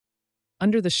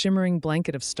Under the shimmering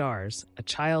blanket of stars, a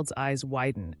child's eyes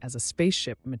widen as a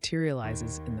spaceship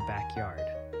materializes in the backyard.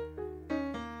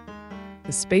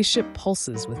 The spaceship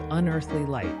pulses with unearthly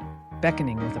light,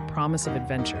 beckoning with a promise of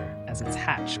adventure as its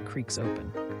hatch creaks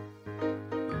open.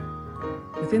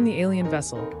 Within the alien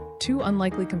vessel, two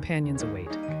unlikely companions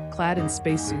await, clad in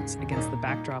spacesuits against the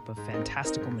backdrop of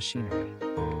fantastical machinery.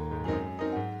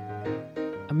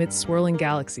 Amidst swirling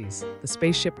galaxies, the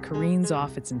spaceship careens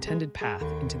off its intended path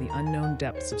into the unknown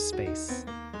depths of space.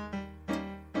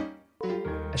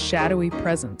 A shadowy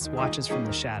presence watches from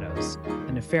the shadows,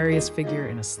 a nefarious figure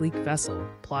in a sleek vessel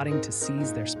plotting to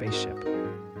seize their spaceship.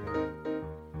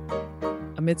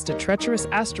 Amidst a treacherous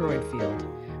asteroid field,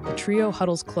 the trio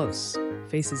huddles close,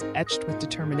 faces etched with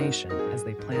determination as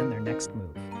they plan their next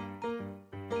move.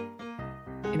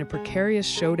 In a precarious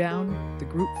showdown, the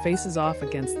group faces off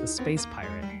against the space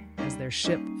pirate as their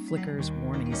ship flickers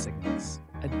warning signals,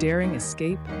 a daring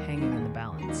escape hanging in the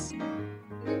balance.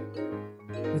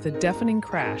 With a deafening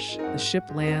crash, the ship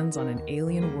lands on an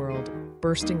alien world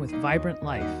bursting with vibrant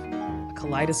life, a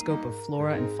kaleidoscope of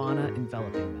flora and fauna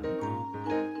enveloping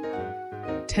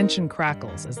them. Tension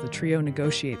crackles as the trio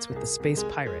negotiates with the space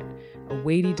pirate, a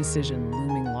weighty decision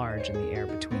looming large in the air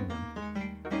between them.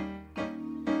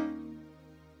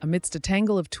 Amidst a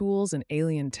tangle of tools and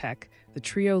alien tech, the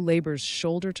trio labors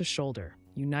shoulder to shoulder,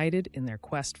 united in their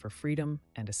quest for freedom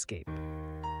and escape.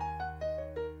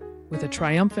 With a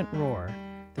triumphant roar,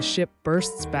 the ship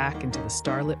bursts back into the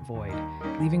starlit void,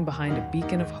 leaving behind a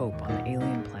beacon of hope on the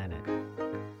alien planet.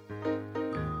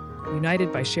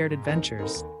 United by shared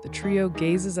adventures, the trio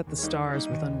gazes at the stars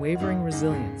with unwavering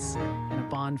resilience and a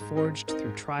bond forged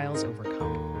through trials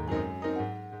overcome.